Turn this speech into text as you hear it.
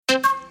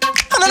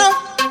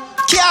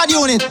Yard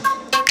unit,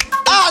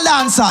 all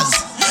dancers.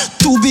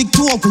 Too big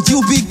to up with you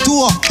big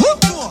tour.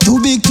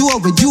 Too big to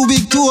up with you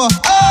big tour.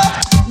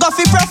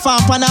 Guffy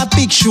perform on a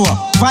big show.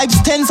 Vibes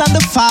tense and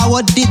the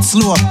forward did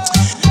slow.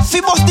 Fi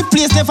bust the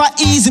place never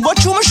easy, but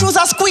through my shoes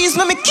I squeeze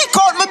me kick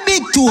out my big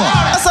tour.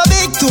 That's a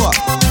big tour,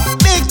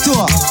 big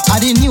tour.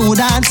 I didn't new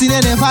dancing they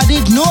never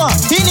did know.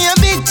 In here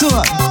big tour,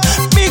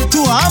 big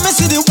tour. I me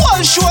see the whole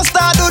show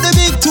start do the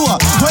big tour.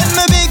 When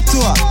me big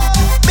tour,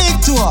 big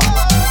tour.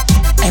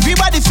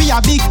 Everybody feel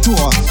a big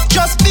tour,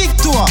 just big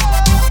tour,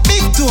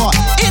 big tour.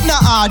 It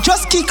not hard,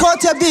 just kick out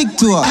your big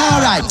tour.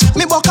 Alright,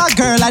 me buck a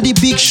girl at the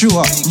big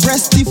show.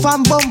 Breast stiff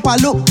and bumper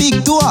look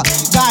big tour.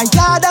 Guy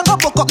yard and go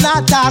buck up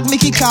na tag.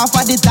 Me kick off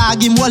at the tag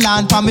him hold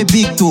on for me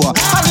big tour.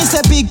 And he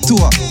say big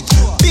tour,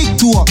 big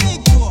tour.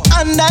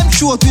 And I'm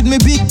short with me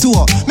big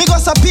tour. Me go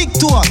say big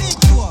tour,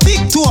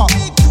 big tour.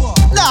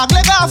 Dog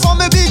leg off on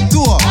me big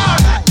tour.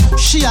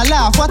 She a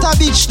laugh, what a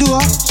bitch do.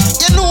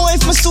 You know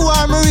if me sue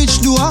her, me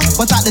rich do.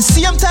 But at the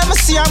same time I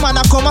see her man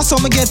I come and so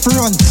me get for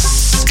run.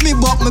 Me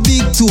buck me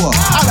big tour.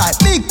 Alright,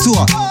 big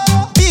tour,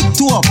 big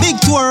tour, big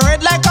tour.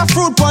 Red like a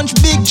fruit punch,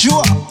 big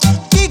jaw.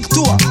 Big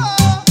tour,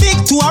 big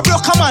tour. I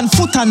broke a man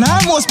foot and I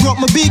almost broke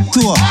my big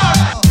tour.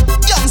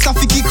 Youngster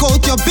fi kick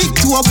out your big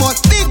tour, but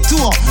big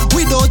tour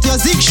without your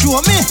zig show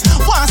me.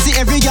 Want see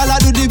every girl I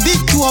do the big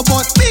tour,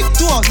 but big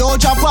tour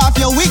don't drop off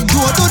your wig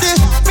tour. Do the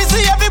me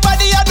see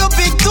everybody I do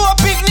big tour.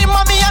 Picnic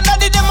mommy and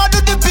daddy them I do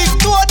the big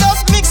tour.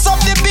 Just mix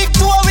up the big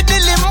tour with the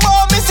limbo.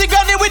 Me see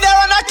granny with her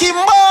and a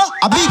Kimbo.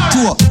 A big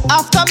tour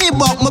after me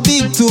buck my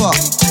big tour.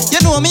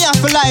 You know me have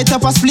to light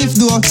up a spliff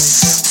door.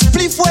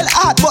 Spliff well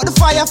hot but the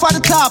fire for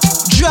the top.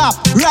 Drop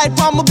right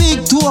from my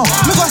big tour.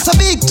 Me got a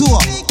big tour.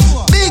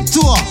 Big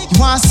tour, you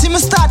wanna see me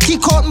start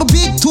kick out my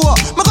big tour?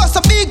 Me got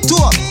a big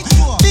tour,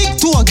 big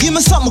tour. Give me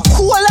something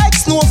cool like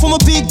snow for my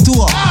big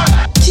tour.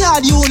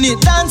 Yard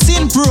unit,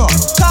 dancing pro.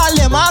 Call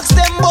them, ask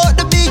them about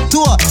the big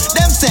tour.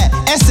 Them say,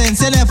 Ssense,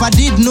 they never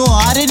did know.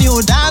 I didn't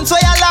know dance where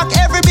you lock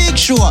every big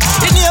show.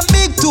 In here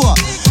big tour,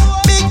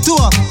 big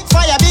tour.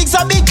 Fire bigs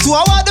a big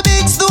tour. What the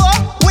bigs do?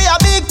 We a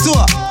big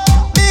tour,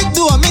 big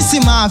tour.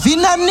 Missy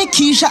Marvin and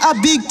Nikisha a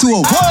big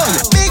tour.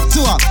 Whoa, big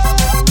tour.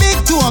 Big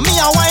tour, me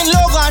a wine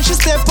logo and she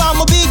step on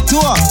my big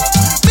tour.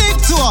 Big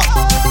tour,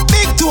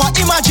 big tour.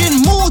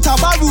 Imagine Muta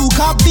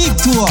Baruka, big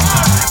tour.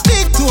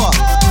 Big tour,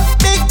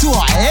 big tour.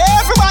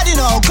 Everybody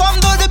now, come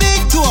to the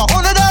big tour.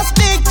 Under this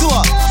big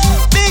tour,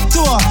 big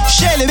tour.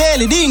 Shelly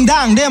Belly, ding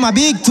dang, them a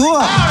big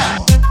tour.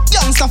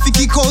 Youngster fi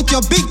kick out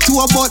your big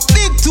tour, but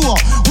big tour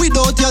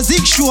without your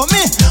zig show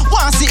me.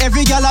 Want see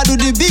every girl I do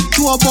the big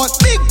tour, but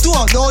big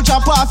tour don't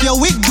drop off your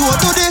wig tour.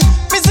 Do the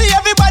me see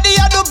everybody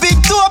I do big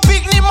tour.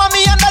 Picnic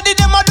mommy and daddy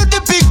them I do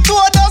the big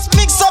tour. Just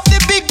mix up the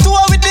big tour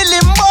with the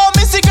limbo.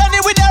 Me see granny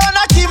with her and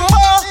a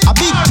Kimbo. A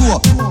big tour,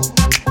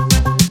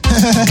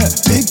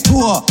 big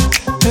tour.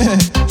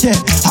 Yeah,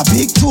 a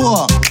big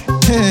tour.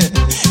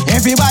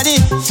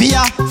 Everybody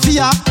fear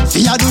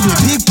do the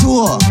big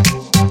tour.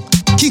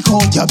 Kick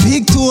out your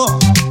big tour.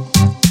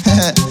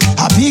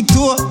 A big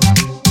tour.